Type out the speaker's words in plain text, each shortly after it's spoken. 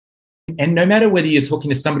And no matter whether you're talking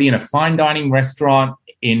to somebody in a fine dining restaurant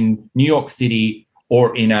in New York City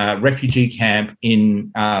or in a refugee camp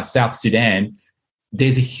in South Sudan,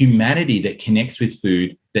 there's a humanity that connects with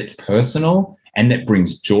food that's personal and that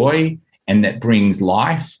brings joy and that brings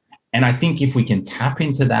life. And I think if we can tap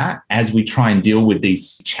into that as we try and deal with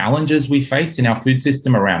these challenges we face in our food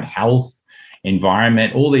system around health,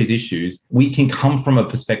 environment, all these issues, we can come from a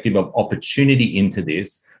perspective of opportunity into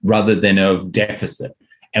this rather than of deficit.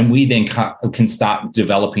 And we then can start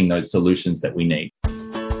developing those solutions that we need.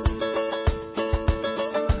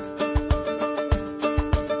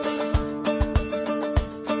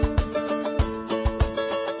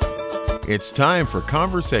 It's time for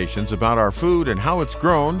conversations about our food and how it's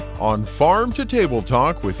grown on Farm to Table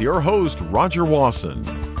Talk with your host, Roger Wasson.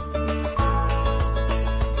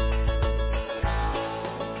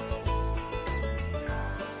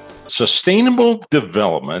 Sustainable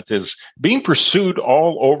development is being pursued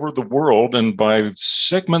all over the world and by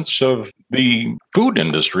segments of the food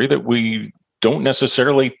industry that we don't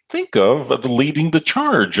necessarily think of leading the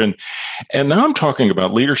charge. And now I'm talking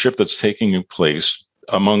about leadership that's taking place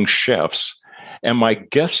among chefs. And my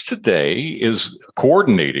guest today is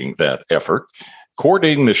coordinating that effort,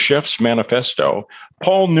 coordinating the Chef's Manifesto,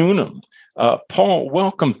 Paul Newnham. Paul,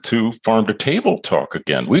 welcome to Farm to Table Talk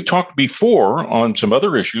again. We've talked before on some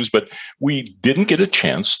other issues, but we didn't get a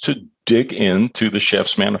chance to dig into the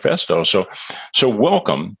Chef's Manifesto. So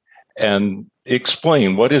welcome and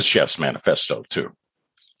explain, what is Chef's Manifesto too?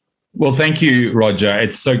 Well, thank you, Roger.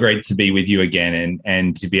 It's so great to be with you again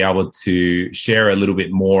and to be able to share a little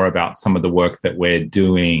bit more about some of the work that we're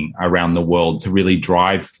doing around the world to really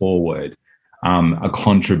drive forward a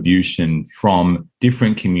contribution from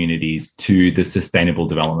different communities to the Sustainable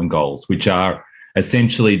Development Goals, which are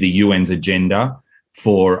essentially the UN's agenda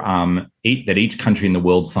for that each country in the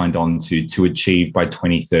world signed on to achieve by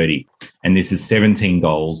 2030. And this is 17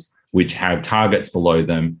 goals which have targets below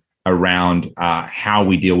them around how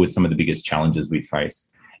we deal with some of the biggest challenges we face.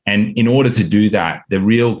 And in order to do that, the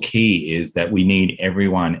real key is that we need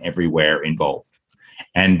everyone everywhere involved.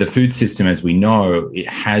 And the food system, as we know, it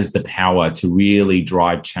has the power to really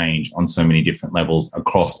drive change on so many different levels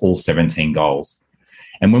across all 17 goals.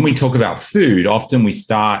 And when we talk about food, often we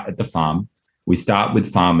start at the farm. We start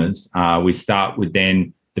with farmers. We start with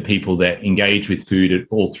then the people that engage with food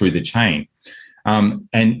all through the chain.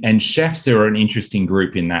 And chefs are an interesting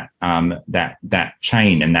group in that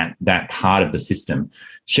chain and that part of the system.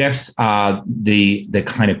 Chefs are the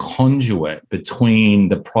kind of conduit between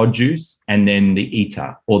the produce and then the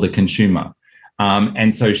eater or the consumer.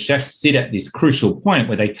 And so chefs sit at this crucial point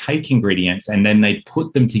where they take ingredients and then they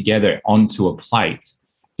put them together onto a plate,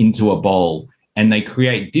 into a bowl, and they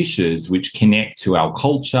create dishes which connect to our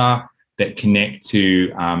culture, that connect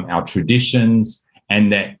to our traditions,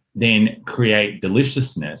 and that then create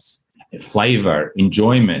deliciousness, flavor,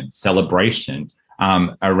 enjoyment, celebration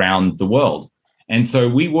around the world. And so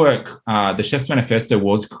we work, the Chef's Manifesto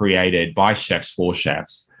was created by chefs for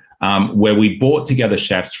chefs, where we brought together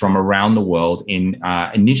chefs from around the world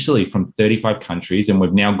initially from 35 countries, and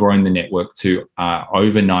we've now grown the network to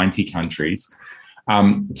over 90 countries,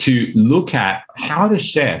 to look at how the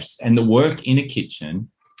chefs and the work in a kitchen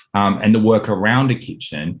and the work around a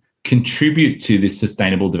kitchen contribute to this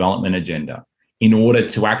sustainable development agenda in order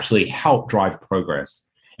to actually help drive progress.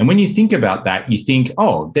 And when you think about that, you think,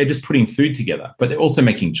 oh, they're just putting food together, but they're also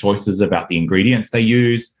making choices about the ingredients they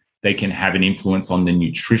use. They can have an influence on the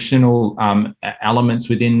nutritional elements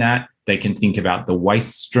within that. They can think about the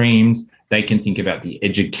waste streams. They can think about the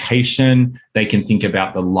education. They can think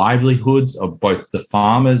about the livelihoods of both the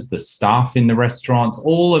farmers, the staff in the restaurants,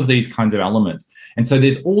 all of these kinds of elements. And so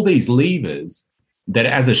there's all these levers that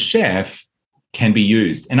as a chef can be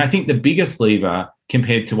used. And I think the biggest lever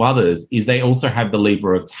compared to others is they also have the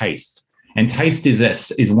lever of taste. And taste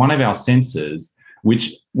is one of our senses,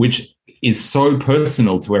 which is so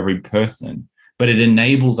personal to every person, but it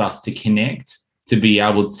enables us to connect, to be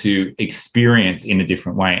able to experience in a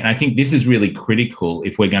different way. And I think this is really critical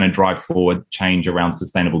if we're going to drive forward change around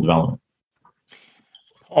sustainable development.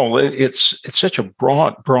 Oh, it's such a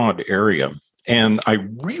broad area. And I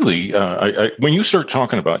really, when you start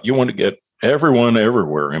talking about you want to get everyone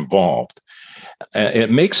everywhere involved,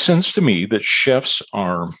 it makes sense to me that chefs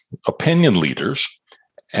are opinion leaders.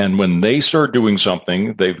 And when they start doing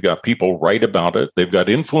something, they've got people write about it. They've got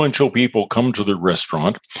influential people come to the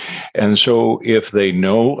restaurant. And so if they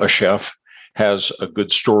know a chef has a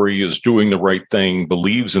good story, is doing the right thing,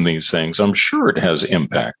 believes in these things, I'm sure it has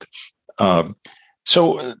impact.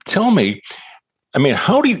 So tell me, I mean,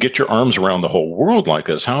 how do you get your arms around the whole world like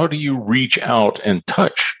this? How do you reach out and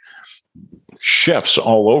touch chefs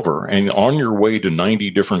all over, and on your way to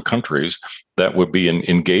 90 different countries that would be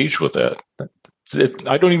engaged with that.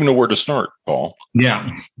 I don't even know where to start, Paul. Yeah.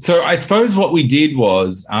 So I suppose what we did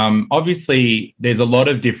was, obviously, there's a lot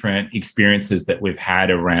of different experiences that we've had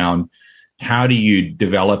around how do you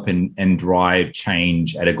develop and drive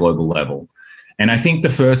change at a global level. And I think the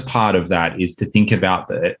first part of that is to think about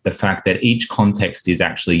the fact that each context is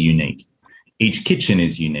actually unique. Each kitchen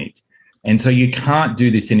is unique. And so you can't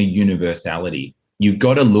do this in a universality. You've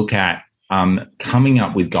got to look at coming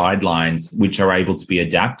up with guidelines which are able to be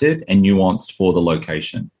adapted and nuanced for the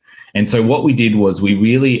location. And so what we did was we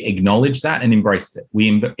really acknowledged that and embraced it.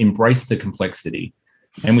 We embraced the complexity.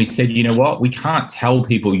 And we said, you know what, we can't tell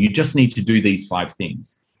people you just need to do these 5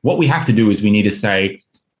 things. What we have to do is we need to say,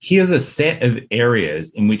 here's a set of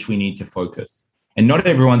areas in which we need to focus. And not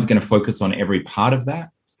everyone's going to focus on every part of that.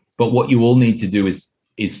 But what you all need to do is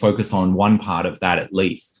focus on one part of that at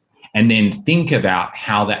least. And then think about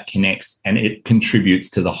how that connects and it contributes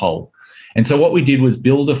to the whole. And so what we did was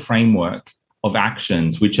build a framework of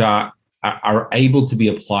actions which are able to be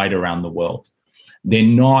applied around the world. They're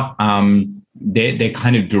not, they're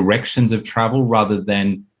kind of directions of travel rather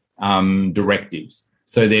than directives.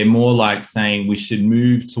 So they're more like saying we should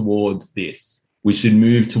move towards this. We should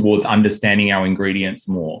move towards understanding our ingredients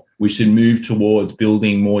more. We should move towards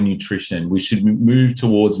building more nutrition. We should move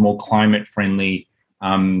towards more climate-friendly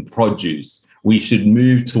produce. We should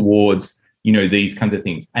move towards, these kinds of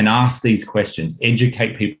things and ask these questions,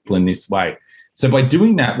 educate people in this way. So by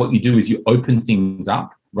doing that, what you do is you open things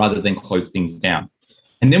up rather than close things down.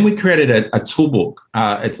 And then we created a toolbook.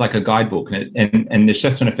 It's like a guidebook and the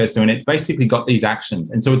Chef's Manifesto, and it's basically got these actions.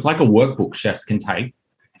 And so it's like a workbook chefs can take,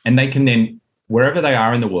 and they can then, wherever they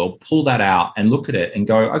are in the world, pull that out and look at it and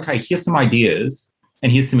go, okay, here's some ideas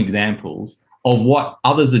and here's some examples of what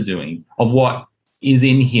others are doing, of what is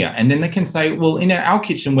in here. And then they can say, well, in our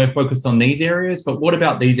kitchen, we're focused on these areas, but what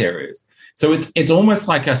about these areas? So it's almost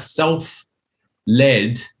like a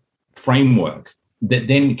self-led framework that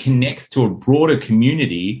then connects to a broader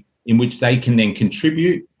community in which they can then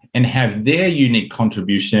contribute and have their unique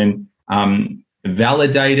contribution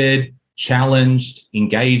validated, challenged,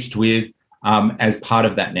 engaged with as part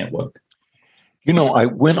of that network. I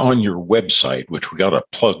went on your website, which we got to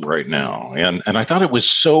plug right now, and I thought it was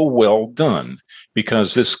so well done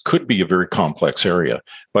because this could be a very complex area.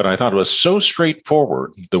 But I thought it was so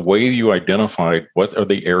straightforward, the way you identified what are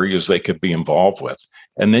the areas they could be involved with.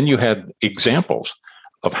 And then you had examples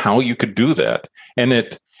of how you could do that. And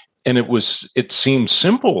it seemed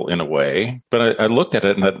simple in a way, but I looked at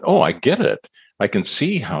it and thought, oh, I get it. I can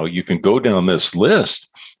see how you can go down this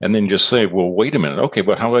list and then just say, well, wait a minute. Okay,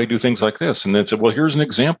 but how do I do things like this? And then say, well, here's an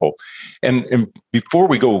example. And before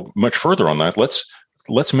we go much further on that, let's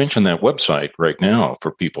mention that website right now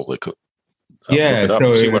for people that could look it up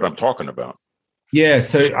and see what I'm talking about. Yeah,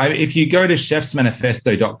 so if you go to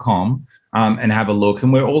chefsmanifesto.com and have a look,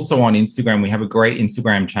 and we're also on Instagram. We have a great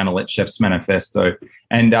Instagram channel at Chefs Manifesto.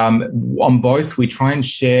 And on both, we try and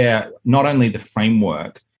share not only the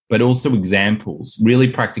framework, but also examples, really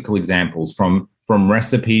practical examples from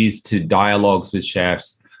recipes to dialogues with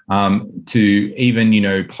chefs, to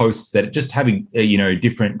even, posts that just having,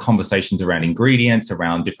 different conversations around ingredients,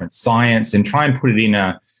 around different science, and try and put it in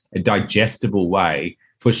a digestible way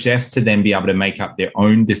for chefs to then be able to make up their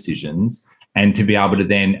own decisions and to be able to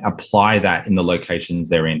then apply that in the locations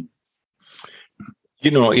they're in.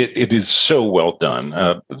 It is so well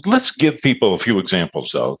done. Let's give people a few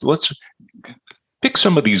examples, though. Let's pick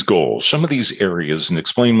some of these goals, some of these areas, and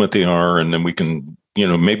explain what they are, and then we can,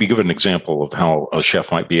 maybe give an example of how a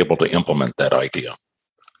chef might be able to implement that idea.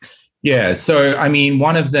 Yeah, so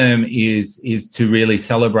one of them is to really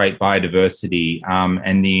celebrate biodiversity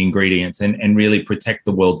and the ingredients and really protect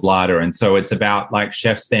the world's larder. And so it's about like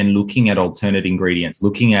chefs then looking at alternate ingredients,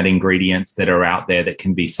 looking at ingredients that are out there that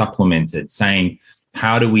can be supplemented, saying,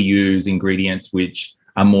 how do we use ingredients which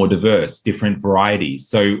are more diverse, different varieties?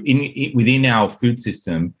 So within our food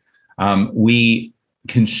system, we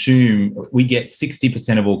get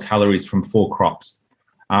 60% of all calories from 4 crops.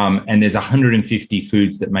 And there's 150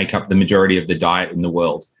 foods that make up the majority of the diet in the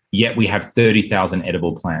world. Yet we have 30,000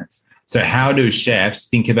 edible plants. So how do chefs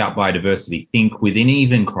think about biodiversity? Think within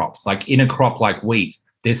even crops, like in a crop like wheat,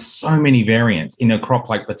 there's so many variants. In a crop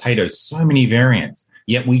like potatoes, so many variants.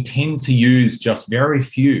 Yet we tend to use just very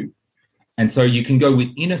few. And so you can go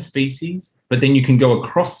within a species, but then you can go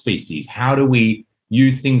across species. How do we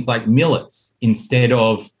use things like millets instead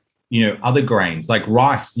of, other grains? Like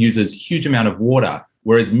rice uses huge amount of water,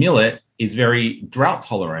 whereas millet is very drought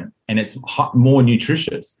tolerant and it's more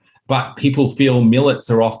nutritious. But people feel millets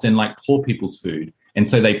are often like poor people's food. And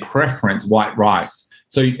so they preference white rice.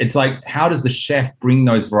 So it's like, how does the chef bring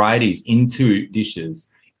those varieties into dishes,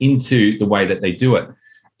 into the way that they do it?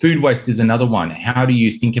 Food waste is another one. How do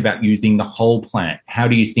you think about using the whole plant? How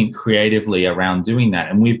do you think creatively around doing that?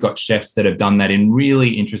 And we've got chefs that have done that in really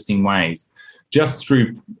interesting ways, just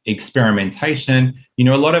through experimentation.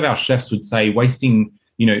 A lot of our chefs would say wasting,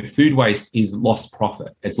 food waste is lost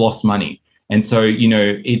profit. It's lost money. And so,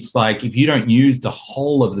 it's like, if you don't use the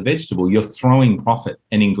whole of the vegetable, you're throwing profit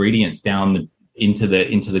and ingredients down into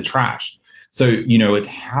the trash. So, it's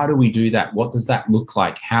how do we do that? What does that look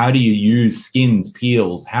like? How do you use skins,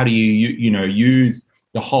 peels? How do you, use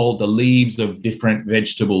the leaves of different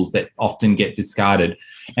vegetables that often get discarded,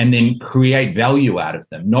 and then create value out of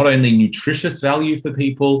them? Not only nutritious value for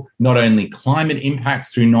people, not only climate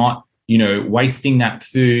impacts through not, wasting that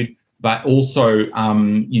food, but also,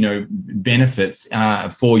 benefits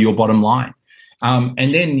for your bottom line. And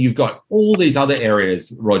then you've got all these other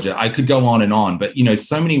areas, Roger. I could go on and on, but,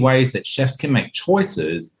 so many ways that chefs can make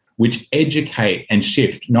choices which educate and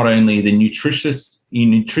shift not only the nutritious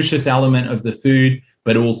element of the food,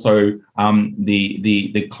 but also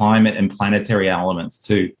the climate and planetary elements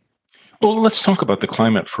too. Well, let's talk about the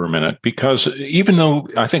climate for a minute, because even though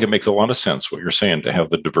I think it makes a lot of sense what you're saying to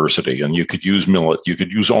have the diversity, and you could use millet, you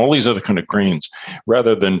could use all these other kind of grains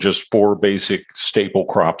rather than just 4 basic staple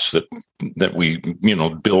crops that we,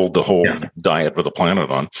 build the whole diet of the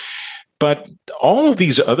planet on. But all of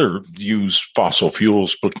these other use fossil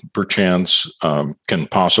fuels, perchance, can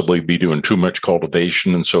possibly be doing too much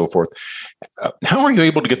cultivation and so forth. How are you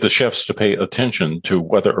able to get the chefs to pay attention to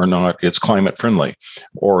whether or not it's climate friendly,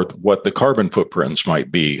 or what the carbon footprints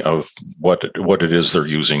might be of what it is they're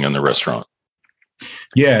using in the restaurant?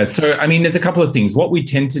 Yeah. So, there's a couple of things. What we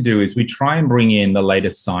tend to do is we try and bring in the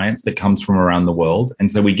latest science that comes from around the world.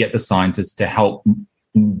 And so we get the scientists to help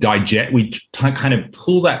digest, we kind of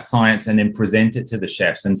pull that science and then present it to the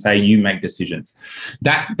chefs and say, you make decisions.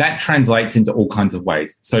 That translates into all kinds of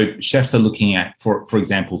ways. So chefs are looking at, for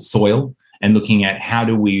example, soil, and looking at how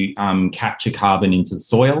do we capture carbon into the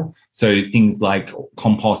soil. So things like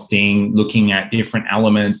composting, looking at different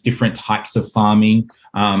elements, different types of farming.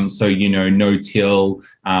 So, no-till,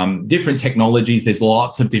 different technologies. There's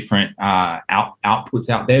lots of different outputs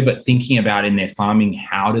out there, but thinking about in their farming,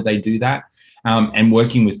 how do they do that? And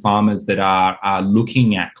working with farmers that are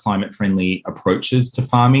looking at climate-friendly approaches to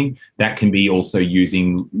farming. That can be also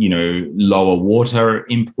using, lower water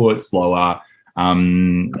inputs, lower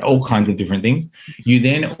all kinds of different things. You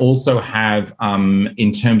then also have,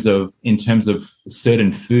 in terms of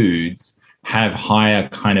certain foods, have higher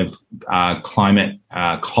kind of climate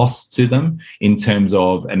costs to them in terms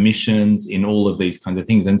of emissions, in all of these kinds of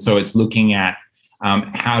things. And so it's looking at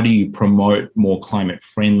how do you promote more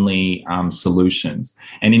climate-friendly solutions?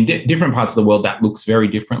 And in different parts of the world, that looks very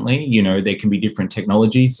differently. There can be different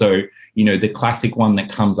technologies. So, the classic one that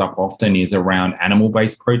comes up often is around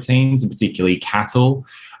animal-based proteins, and particularly cattle.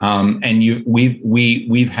 And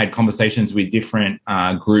we've had conversations with different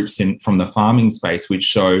groups from the farming space, which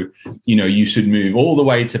show, you should move all the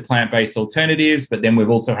way to plant-based alternatives. But then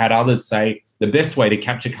we've also had others say the best way to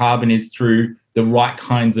capture carbon is through the right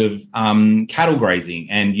kinds of cattle grazing.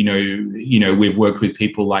 And, we've worked with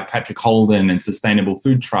people like Patrick Holden and Sustainable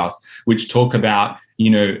Food Trust, which talk about,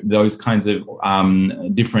 those kinds of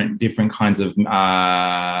different kinds of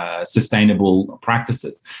sustainable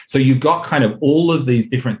practices. So you've got kind of all of these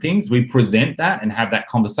different things. We present that and have that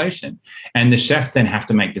conversation, and the chefs then have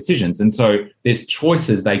to make decisions. And so there's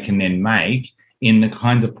choices they can then make in the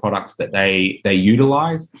kinds of products that they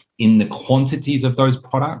utilize, in the quantities of those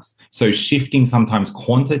products. So shifting sometimes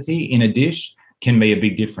quantity in a dish can be a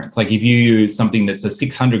big difference. Like if you use something that's a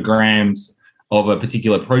 600 grams of a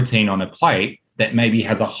particular protein on a plate that maybe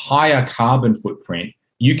has a higher carbon footprint,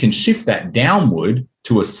 you can shift that downward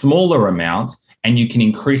to a smaller amount, and you can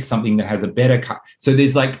increase something that has a better cut. So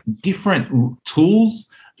there's like different tools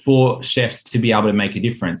for chefs to be able to make a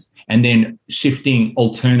difference. And then shifting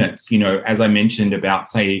alternates, as I mentioned about,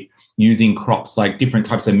 say, using crops like different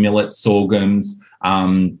types of millets, sorghums,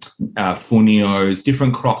 funios,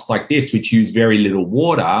 different crops like this, which use very little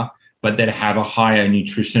water, but that have a higher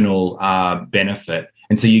nutritional benefit.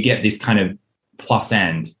 And so you get this kind of plus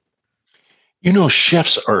and.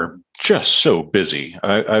 Chefs are just so busy.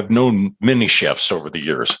 I've known many chefs over the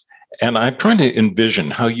years, and I'm trying to envision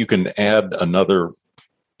how you can add another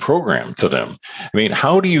program to them.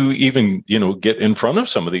 How do you even, get in front of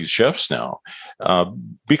some of these chefs now?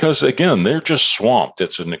 Because again, they're just swamped.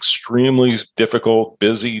 It's an extremely difficult,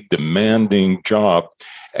 busy, demanding job,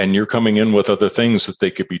 and you're coming in with other things that they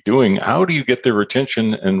could be doing. How do you get their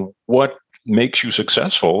attention, and what makes you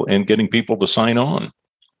successful in getting people to sign on?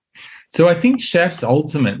 So I think chefs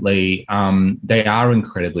ultimately, they are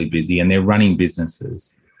incredibly busy and they're running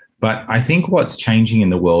businesses. But I think what's changing in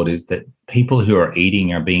the world is that people who are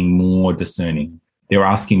eating are being more discerning. They're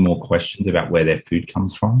asking more questions about where their food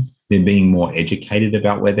comes from. They're being more educated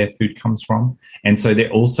about where their food comes from. And so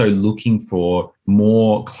they're also looking for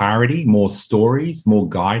more clarity, more stories, more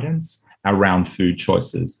guidance around food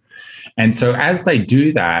choices. And so as they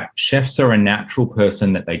do that, chefs are a natural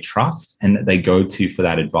person that they trust and that they go to for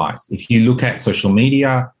that advice. If you look at social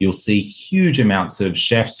media, you'll see huge amounts of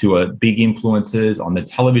chefs who are big influencers on the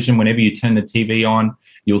television. Whenever you turn the TV on,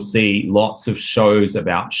 you'll see lots of shows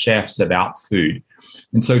about chefs, about food.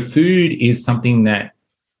 And so food is something that,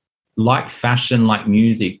 like fashion, like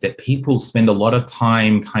music, that people spend a lot of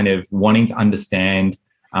time kind of wanting to understand,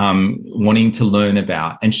 wanting to learn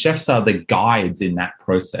about. And chefs are the guides in that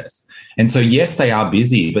process. And so, yes, they are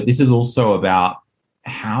busy, but this is also about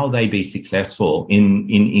how they be successful in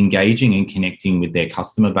engaging and connecting with their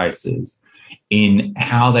customer bases, in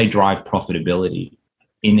how they drive profitability,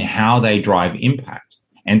 in how they drive impact.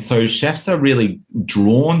 And so chefs are really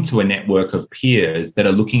drawn to a network of peers that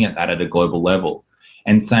are looking at that at a global level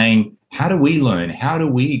and saying, how do we learn? How do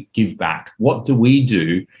we give back? What do we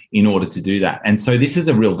do in order to do that? And so this is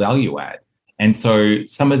a real value add. And so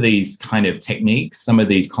some of these kind of techniques, some of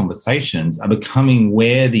these conversations are becoming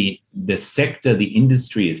where the sector, the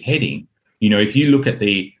industry is heading. You know, if you look at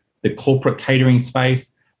the corporate catering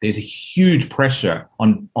space, there's a huge pressure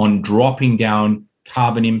on dropping down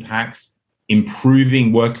carbon impacts,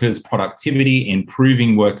 improving workers' productivity,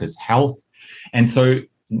 improving workers' health. And so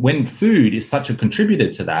when food is such a contributor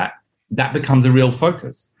to that, that becomes a real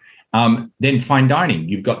focus. Then fine dining,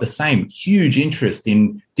 you've got the same huge interest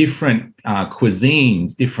in different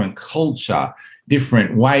cuisines, different culture,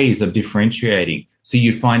 different ways of differentiating. So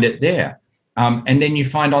you find it there. And then you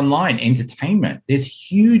find online entertainment. There's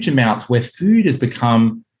huge amounts where food has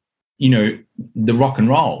become, you know, the rock and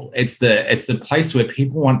roll. It's the place where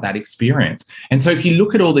people want that experience. And so if you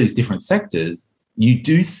look at all these different sectors, you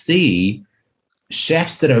do see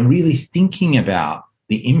chefs that are really thinking about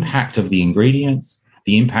the impact of the ingredients,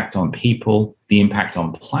 the impact on people, the impact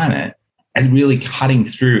on planet, as really cutting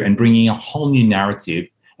through and bringing a whole new narrative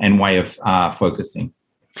and way of focusing.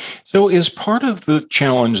 So is part of the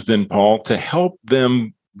challenge then, Paul, to help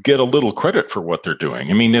them get a little credit for what they're doing?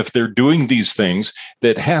 I mean, if they're doing these things,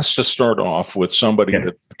 that has to start off with somebody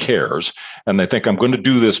that cares and they think, I'm going to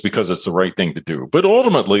do this because it's the right thing to do. But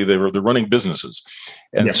ultimately, they're running businesses.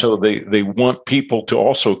 And so they want people to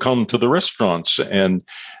also come to the restaurants. And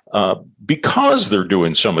because they're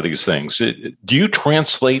doing some of these things, do you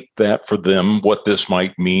translate that for them, what this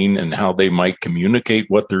might mean and how they might communicate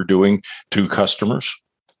what they're doing to customers?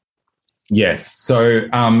 Yes. So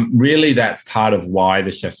really that's part of why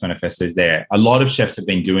the Chef's Manifesto is there. A lot of chefs have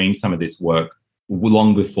been doing some of this work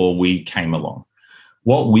long before we came along.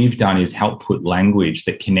 What we've done is help put language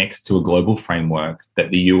that connects to a global framework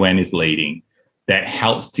that the UN is leading, that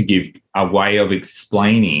helps to give a way of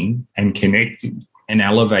explaining and connecting and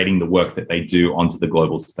elevating the work that they do onto the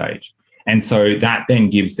global stage. And so that then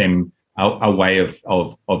gives them a way of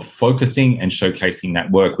focusing and showcasing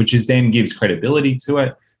that work, which is then gives credibility to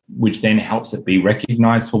it, which then helps it be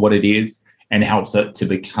recognized for what it is and helps it to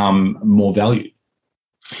become more valued.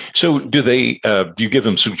 So do you give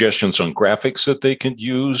them suggestions on graphics that they can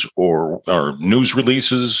use or news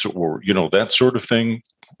releases or, you know, that sort of thing?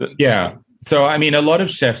 Yeah. So, I mean, a lot of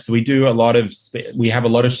chefs, we have a lot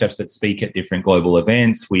of chefs that speak at different global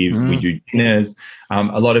events. We do dinners.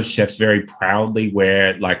 A lot of chefs very proudly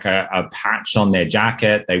wear like a patch on their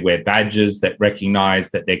jacket. They wear badges that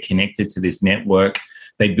recognize that they're connected to this network.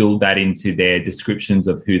 They build that into their descriptions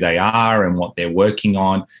of who they are and what they're working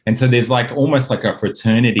on. And so there's like almost like a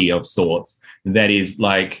fraternity of sorts that is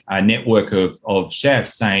like a network of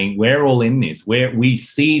chefs saying, we're all in this, where we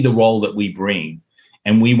see the role that we bring.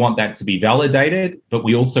 And we want that to be validated, but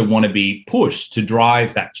we also want to be pushed to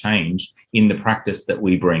drive that change in the practice that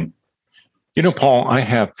we bring. You know, Paul, I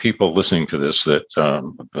have people listening to this that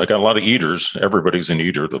I got a lot of eaters. Everybody's an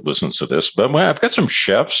eater that listens to this, but I've got some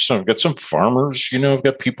chefs. I've got some farmers. You know, I've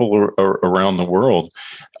got people around the world.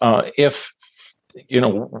 How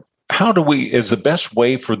do we, is the best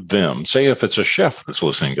way for them, say if it's a chef that's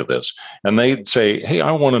listening to this and they'd say, hey,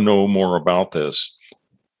 I want to know more about this.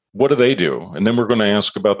 What do they do? And then we're going to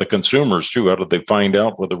ask about the consumers too. How do they find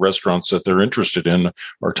out what the restaurants that they're interested in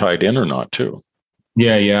are tied in or not too?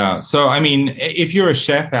 Yeah. So, I mean, if you're a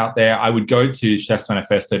chef out there, I would go to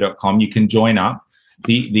chefsmanifesto.com. You can join up.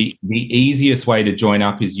 the easiest way to join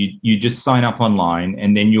up is you just sign up online,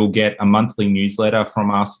 and then you'll get a monthly newsletter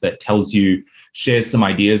from us that tells you, shares some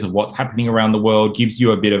ideas of what's happening around the world, gives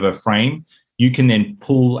you a bit of a frame. You can then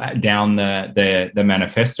pull down the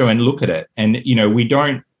manifesto and look at it. And we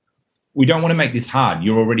don't want to make this hard.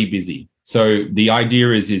 You're already busy. So the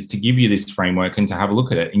idea is to give you this framework and to have a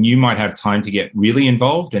look at it. And you might have time to get really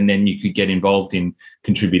involved, and then you could get involved in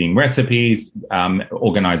contributing recipes,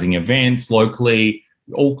 organizing events locally,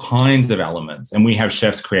 all kinds of elements. And we have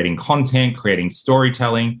chefs creating content, creating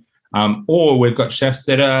storytelling, or we've got chefs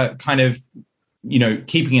that are kind of,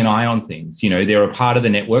 keeping an eye on things. They're a part of the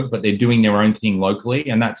network, but they're doing their own thing locally,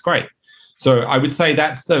 and that's great. So I would say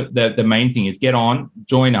that's the main thing, is get on,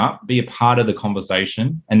 join up, be a part of the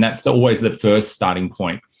conversation. And that's always the first starting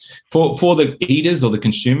point. For the eaters or the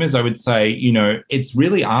consumers, I would say, it's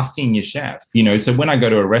really asking your chef. So when I go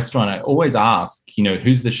to a restaurant, I always ask,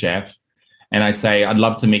 who's the chef? And I say, I'd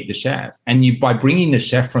love to meet the chef. And by bringing the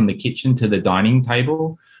chef from the kitchen to the dining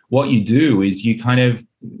table, what you do is you kind of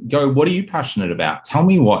go, what are you passionate about? Tell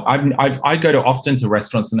me what. I go often to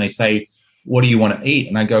restaurants and they say, what do you want to eat?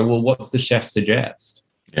 And I go, well, what's the chef suggest?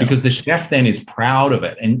 Yeah. Because the chef then is proud of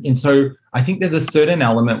it. And so I think there's a certain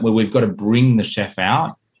element where we've got to bring the chef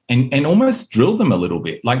out and almost drill them a little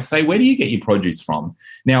bit. Like, say, where do you get your produce from?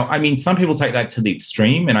 Now, I mean, some people take that to the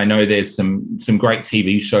extreme. And I know there's some great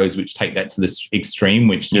TV shows which take that to the extreme,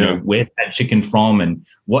 which, where's that chicken from and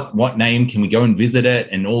what name can we go and visit it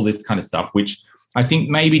and all this kind of stuff, which I think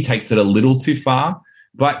maybe takes it a little too far.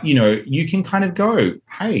 But, you can kind of go,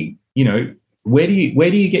 hey, where do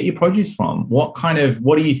you get your produce from? What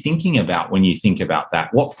are you thinking about when you think about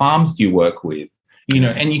that? What farms do you work with?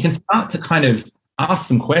 And you can start to kind of ask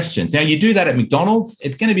some questions. Now, you do that at McDonald's,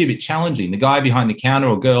 it's going to be a bit challenging. The guy behind the counter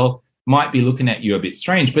or girl might be looking at you a bit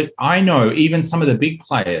strange. But I know even some of the big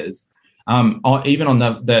players, even on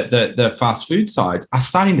the fast food sides, are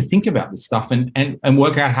starting to think about this stuff and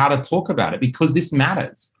work out how to talk about it, because this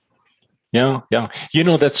matters. Yeah.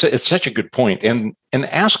 It's such a good point. And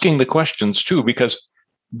asking the questions too, because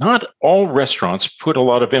not all restaurants put a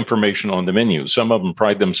lot of information on the menu. Some of them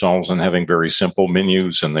pride themselves on having very simple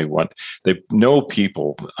menus, and they know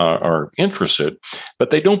people are interested, but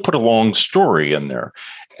they don't put a long story in there.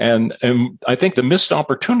 And I think the missed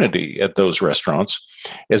opportunity at those restaurants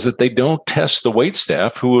is that they don't test the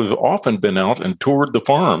waitstaff, who have often been out and toured the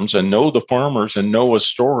farms and know the farmers and know a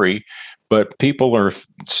story. But people are,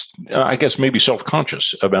 I guess, maybe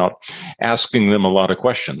self-conscious about asking them a lot of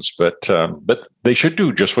questions. But they should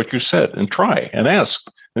do just what you said and try and ask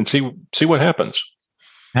and see what happens.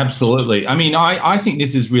 Absolutely. I mean, I think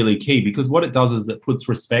this is really key, because what it does is it puts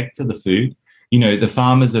respect to the food. The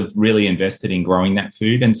farmers have really invested in growing that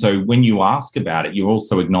food. And so when you ask about it, you're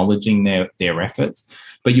also acknowledging their efforts,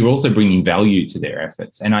 but you're also bringing value to their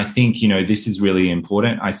efforts. And I think, this is really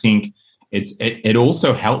important. I think it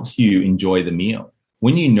also helps you enjoy the meal.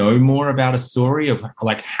 When you know more about a story of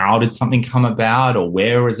like, how did something come about or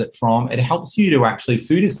where is it from, it helps you to actually,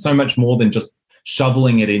 food is so much more than just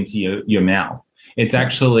shoveling it into your mouth. It's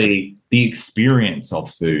actually the experience of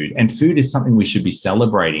food. And food is something we should be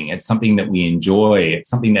celebrating. It's something that we enjoy. It's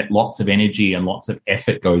something that lots of energy and lots of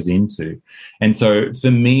effort goes into. And so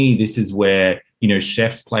for me, this is where,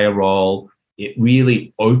 chefs play a role, it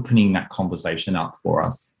really opening that conversation up for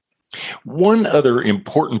us. One other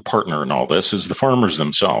important partner in all this is the farmers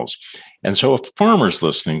themselves. And so if farmers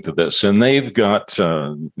listening to this and they've got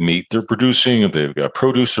meat they're producing, or they've got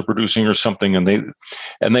produce they're producing or something, and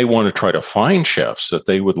they want to try to find chefs that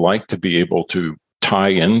they would like to be able to tie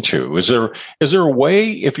into, is there a way,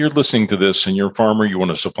 if you're listening to this and you're a farmer, you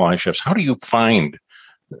want to supply chefs, how do you find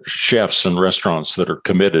chefs and restaurants that are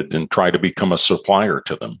committed and try to become a supplier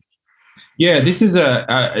to them? Yeah, this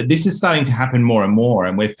is starting to happen more and more.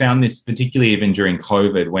 And we've found this particularly even during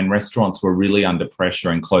COVID, when restaurants were really under pressure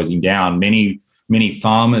and closing down. Many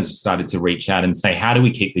farmers started to reach out and say, how do we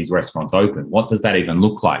keep these restaurants open? What does that even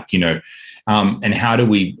look like? And how do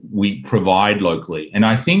we provide locally? And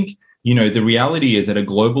I think, the reality is at a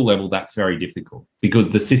global level, that's very difficult, because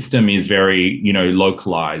the system is very,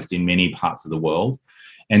 localized in many parts of the world.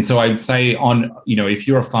 And so I'd say if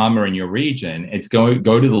you're a farmer in your region, it's go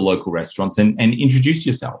to the local restaurants and introduce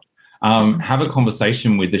yourself. Have a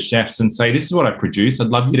conversation with the chefs and say, this is what I produce. I'd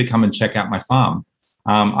love you to come and check out my farm.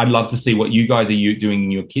 I'd love to see what you guys are doing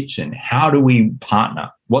in your kitchen. How do we partner?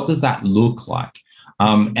 What does that look like?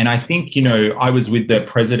 And I think, I was with the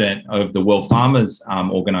president of the World Farmers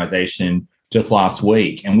Organization just last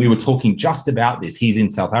week, and we were talking just about this. He's in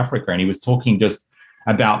South Africa, and he was talking just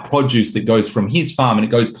about produce that goes from his farm and it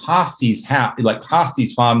goes past his house, like past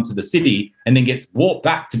his farm to the city, and then gets brought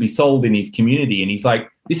back to be sold in his community. And he's like,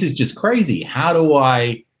 this is just crazy. How do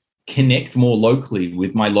I connect more locally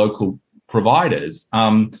with my local providers?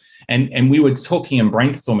 And we were talking and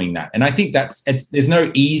brainstorming that. And I think there's no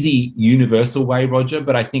easy universal way, Roger,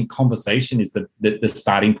 but I think conversation is the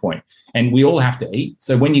starting point. And we all have to eat.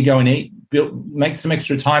 So when you go and eat, make some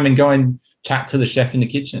extra time and go and chat to the chef in the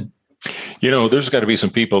kitchen. You know, there's got to be some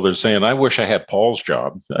people that are saying, I wish I had Paul's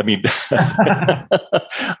job. I mean,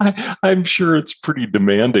 I'm sure it's pretty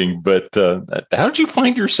demanding, but how did you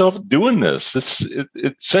find yourself doing this?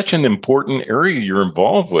 It's such an important area you're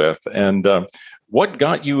involved with. And what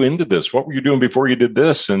got you into this? What were you doing before you did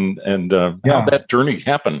this? And how did that journey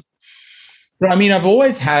happen? I mean, I've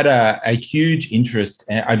always had a huge interest.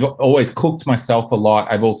 I've always cooked myself a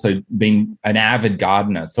lot. I've also been an avid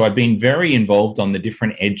gardener. So I've been very involved on the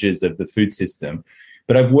different edges of the food system.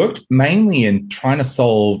 But I've worked mainly in trying to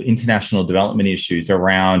solve international development issues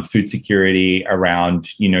around food security, around,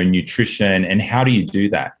 nutrition, and how do you do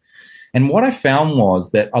that? And what I found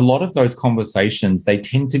was that a lot of those conversations, they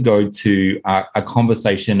tend to go to a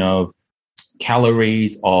conversation of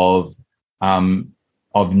calories, of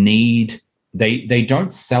need. They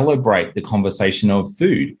don't celebrate the conversation of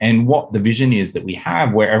food and what the vision is that we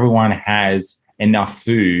have, where everyone has enough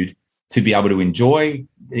food to be able to enjoy.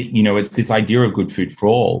 It's this idea of good food for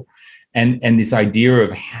all. And this idea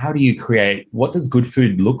of how do you create, what does good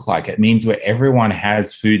food look like? It means where everyone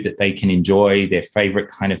has food that they can enjoy, their favorite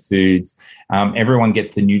kind of foods. Everyone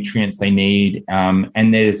gets the nutrients they need.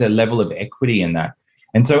 And there's a level of equity in that.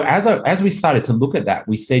 And so as we started to look at that,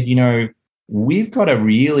 we said, we've got to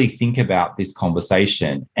really think about this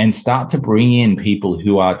conversation and start to bring in people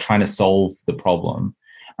who are trying to solve the problem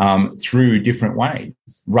through different ways,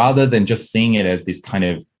 rather than just seeing it as this kind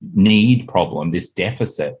of need problem, this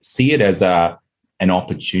deficit. See it as an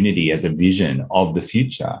opportunity, as a vision of the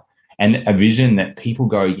future, and a vision that people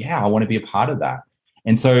go, yeah, I want to be a part of that.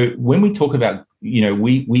 And so when we talk about,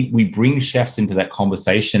 we bring chefs into that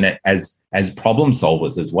conversation as problem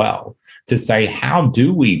solvers as well, to say, how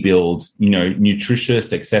do we build,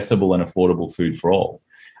 nutritious, accessible, and affordable food for all?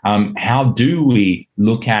 How do we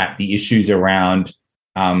look at the issues around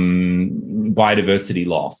biodiversity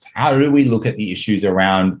loss? How do we look at the issues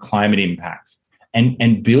around climate impacts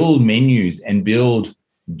and build menus and build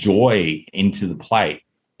joy into the plate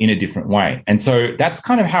in a different way? And so that's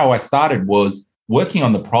kind of how I started, was working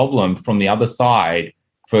on the problem from the other side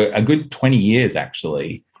for a good 20 years,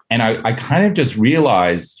 actually. And I kind of just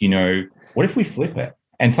realized, what if we flip it?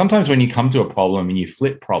 And sometimes when you come to a problem and you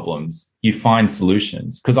flip problems, you find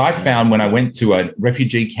solutions. Because I found when I went to a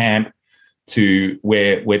refugee camp to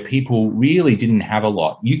where people really didn't have a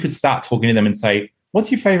lot, you could start talking to them and say,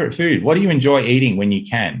 what's your favorite food? What do you enjoy eating when you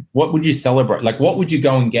can? What would you celebrate? Like, what would you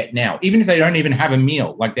go and get now? Even if they don't even have a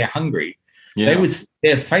meal, like they're hungry,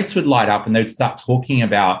 their face would light up and they would start talking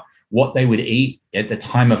about what they would eat at the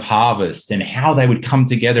time of harvest and how they would come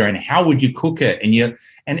together and how would you cook it.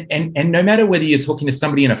 And no matter whether you're talking to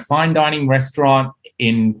somebody in a fine dining restaurant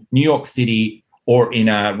in New York City or in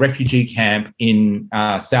a refugee camp in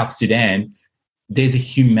South Sudan, there's a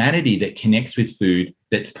humanity that connects with food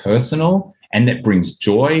that's personal and that brings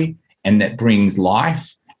joy and that brings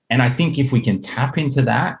life. And I think if we can tap into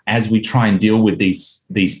that as we try and deal with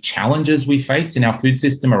these challenges we face in our food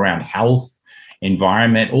system around health,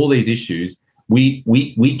 environment, all these issues, we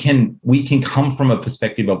can come from a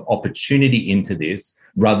perspective of opportunity into this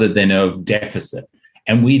rather than of deficit.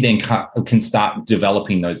 And we then can start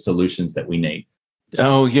developing those solutions that we need.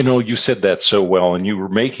 Oh, you said that so well, and you were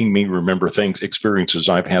making me remember experiences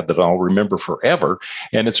I've had that I'll remember forever.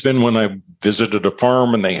 And it's been when I visited a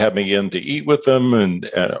farm and they had me in to eat with them, and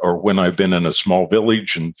or when I've been in a small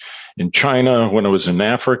village in China, when I was in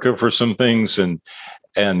Africa for some things, and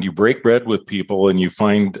you break bread with people and you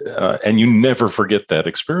find, and you never forget that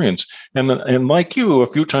experience. And like you, a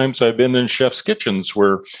few times I've been in chef's kitchens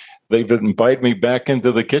where they've invited me back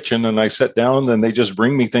into the kitchen and I sit down and they just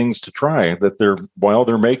bring me things to try while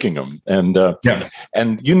they're making them. And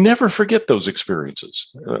you never forget those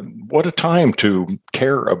experiences. What a time to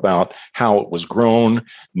care about how it was grown,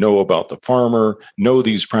 know about the farmer, know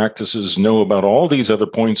these practices, know about all these other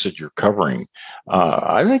points that you're covering.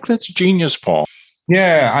 I think that's genius, Paul.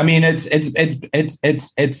 Yeah, I mean, it's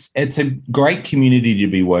a great community to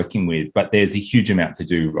be working with, but there's a huge amount to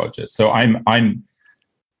do, Roger. So I'm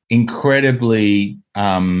incredibly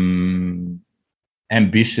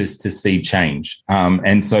ambitious to see change,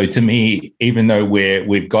 and so to me, even though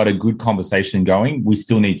we've got a good conversation going, we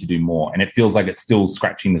still need to do more, and it feels like it's still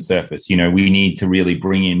scratching the surface. We need to really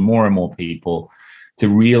bring in more and more people to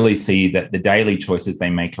really see that the daily choices they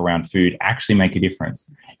make around food actually make a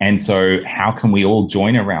difference. And so how can we all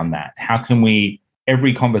join around that? How can we,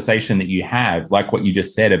 every conversation that you have, like what you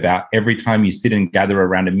just said about every time you sit and gather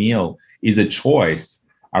around a meal is a choice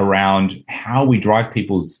around how we drive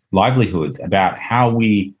people's livelihoods, about how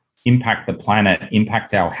we impact the planet,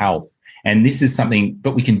 impact our health. And this is something,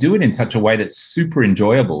 but we can do it in such a way that's super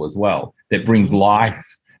enjoyable as well, that brings life,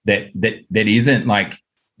 that isn't like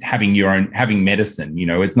having medicine. You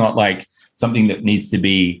know, it's not like something that needs to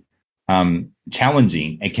be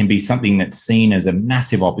challenging. It can be something that's seen as a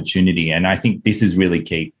massive opportunity. And I think this is really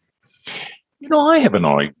key. You know, I have an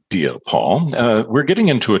idea, Paul. We're getting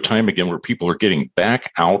into a time again where people are getting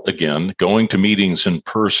back out again, going to meetings in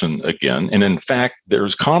person again. And in fact,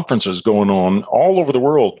 there's conferences going on all over the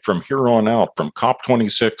world from here on out, from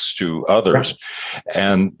COP26 to others. Right.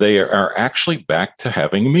 And they are actually back to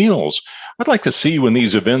having meals. I'd like to see when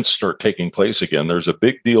these events start taking place again, there's a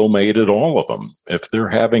big deal made at all of them. If they're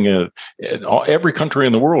having every country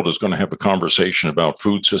in the world is going to have a conversation about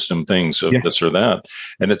food system things of this or that.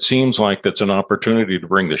 And it seems like that's an opportunity to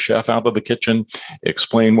bring the chef out of the kitchen,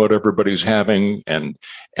 explain what everybody's having, and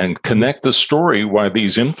connect the story why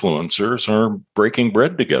these influencers are breaking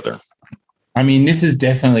bread together. I mean, this is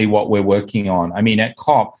definitely what we're working on. I mean, at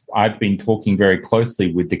COP, I've been talking very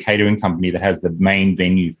closely with the catering company that has the main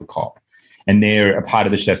venue for COP. And they're a part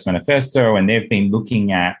of the Chef's Manifesto, and they've been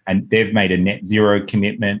looking at, and they've made a net zero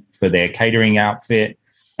commitment for their catering outfit.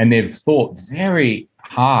 And they've thought very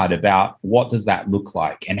hard about what does that look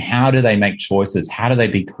like and how do they make choices? How do they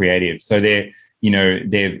be creative? So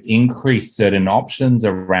they've increased certain options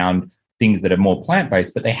around things that are more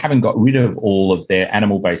plant-based, but they haven't got rid of all of their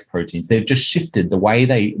animal-based proteins. They've just shifted the way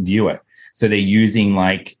they view it. So they're using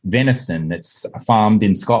like venison that's farmed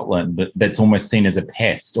in Scotland, but that's almost seen as a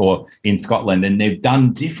pest or in Scotland. And they've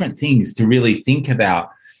done different things to really think about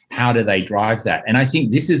how do they drive that. And I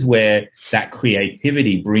think this is where that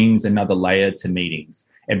creativity brings another layer to meetings.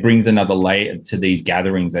 It brings another layer to these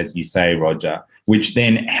gatherings, as you say, Roger, which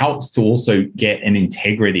then helps to also get an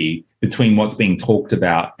integrity between what's being talked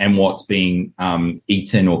about and what's being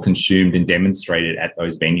eaten or consumed and demonstrated at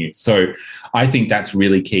those venues. So I think that's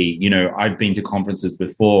really key. You know, I've been to conferences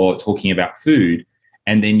before talking about food,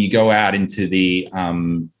 and then you go out into the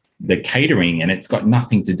catering and it's got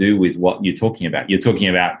nothing to do with what you're talking about. You're talking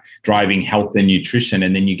about driving health and nutrition,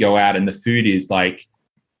 and then you go out and the food is like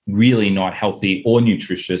really not healthy or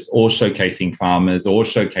nutritious or showcasing farmers or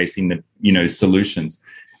showcasing the, you know, solutions.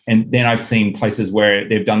 And then I've seen places where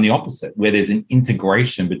they've done the opposite, where there's an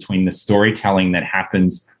integration between the storytelling that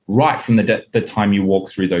happens right from the time you walk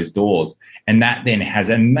through those doors. And that then has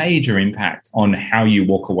a major impact on how you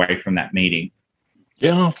walk away from that meeting.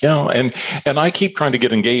 Yeah. And I keep trying to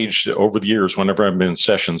get engaged over the years whenever I'm in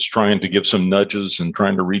sessions, trying to give some nudges and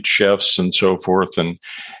trying to reach chefs and so forth.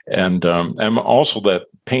 And I'm also that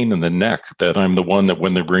pain in the neck that I'm the one that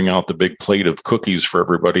when they bring out the big plate of cookies for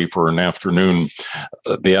everybody for an afternoon,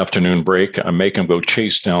 the afternoon break, I make them go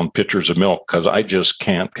chase down pitchers of milk because I just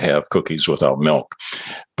can't have cookies without milk.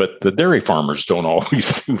 But the dairy farmers don't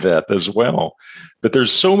always do that as well. But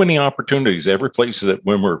there's so many opportunities every place that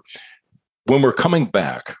when we're coming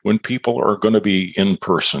back, when people are going to be in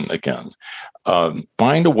person again,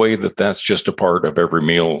 find a way that's just a part of every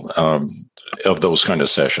meal of those kind of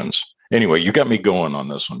sessions. Anyway, you got me going on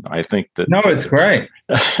this one. I think that... No, it's great.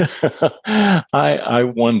 I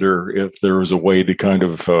wonder if there was a way to kind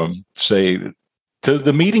of say to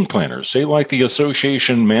the meeting planners, say like the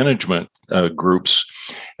association management groups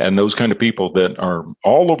and those kind of people that are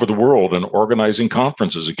all over the world and organizing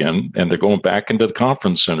conferences again, and they're going back into the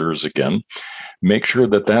conference centers again, make sure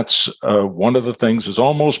that that's one of the things is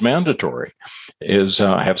almost mandatory, is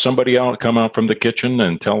have somebody come out from the kitchen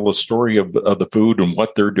and tell the story of the food and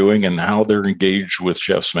what they're doing and how they're engaged with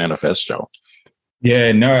Chef's Manifesto.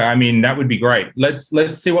 Yeah, no, I mean, that would be great. Let's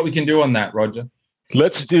see what we can do on that, Roger.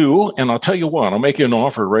 Let's do, and I'll tell you what, I'll make you an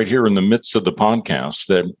offer right here in the midst of the podcast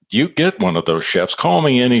that you get one of those chefs. Call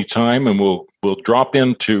me anytime and we'll drop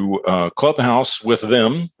into Clubhouse with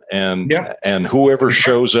them, and whoever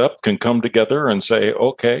shows up can come together and say,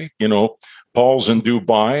 okay, you know, Paul's in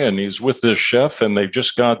Dubai and he's with this chef and they've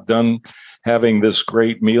just got done having this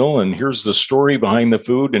great meal, and here's the story behind the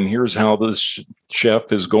food, and here's how this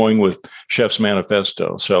chef is going with Chef's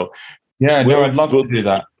Manifesto. So I'd love to do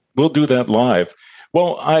that. We'll do that live.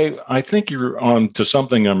 Well, I think you're on to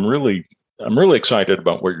something I'm really excited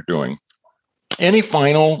about what you're doing. Any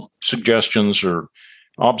final suggestions or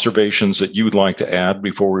observations that you would like to add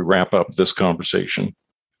before we wrap up this conversation?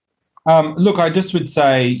 Look, I just would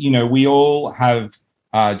say, you know, we all have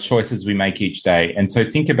choices we make each day. And so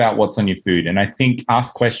think about what's on your food. And I think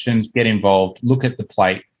ask questions, get involved, look at the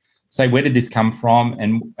plate, say, where did this come from?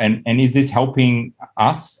 And is this helping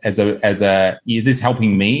us is this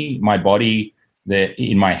helping me, my body,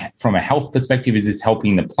 from a health perspective? Is this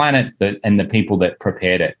helping the planet and the people that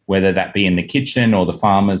prepared it, whether that be in the kitchen or the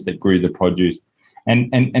farmers that grew the produce?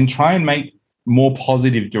 And try and make more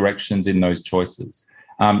positive directions in those choices.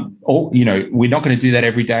 We're not going to do that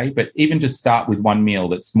every day, but even just start with one meal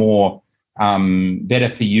that's more better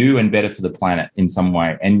for you and better for the planet in some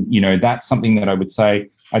way. And, that's something that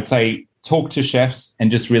I'd say talk to chefs and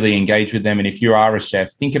just really engage with them. And if you are a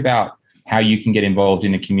chef, think about how you can get involved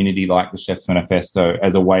in a community like the Chef's Manifesto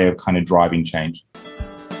as a way of kind of driving change.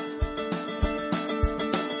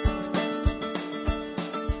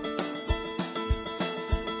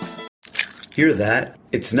 Hear that?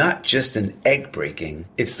 It's not just an egg breaking,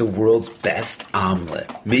 it's the world's best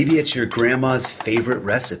omelet. Maybe it's your grandma's favorite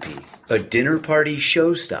recipe, a dinner party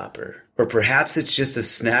showstopper, or perhaps it's just a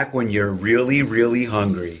snack when you're really, really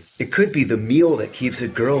hungry. It could be the meal that keeps a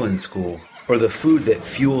girl in school, or the food that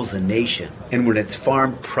fuels a nation. And when it's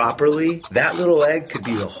farmed properly, that little egg could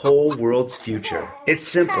be the whole world's future. It's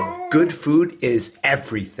simple. Good food is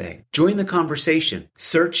everything. Join the conversation.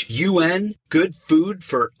 Search UN Good Food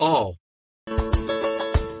for All.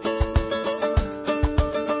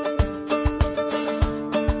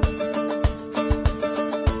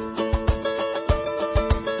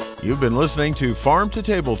 You've been listening to Farm to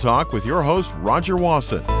Table Talk with your host, Roger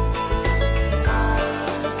Wasson.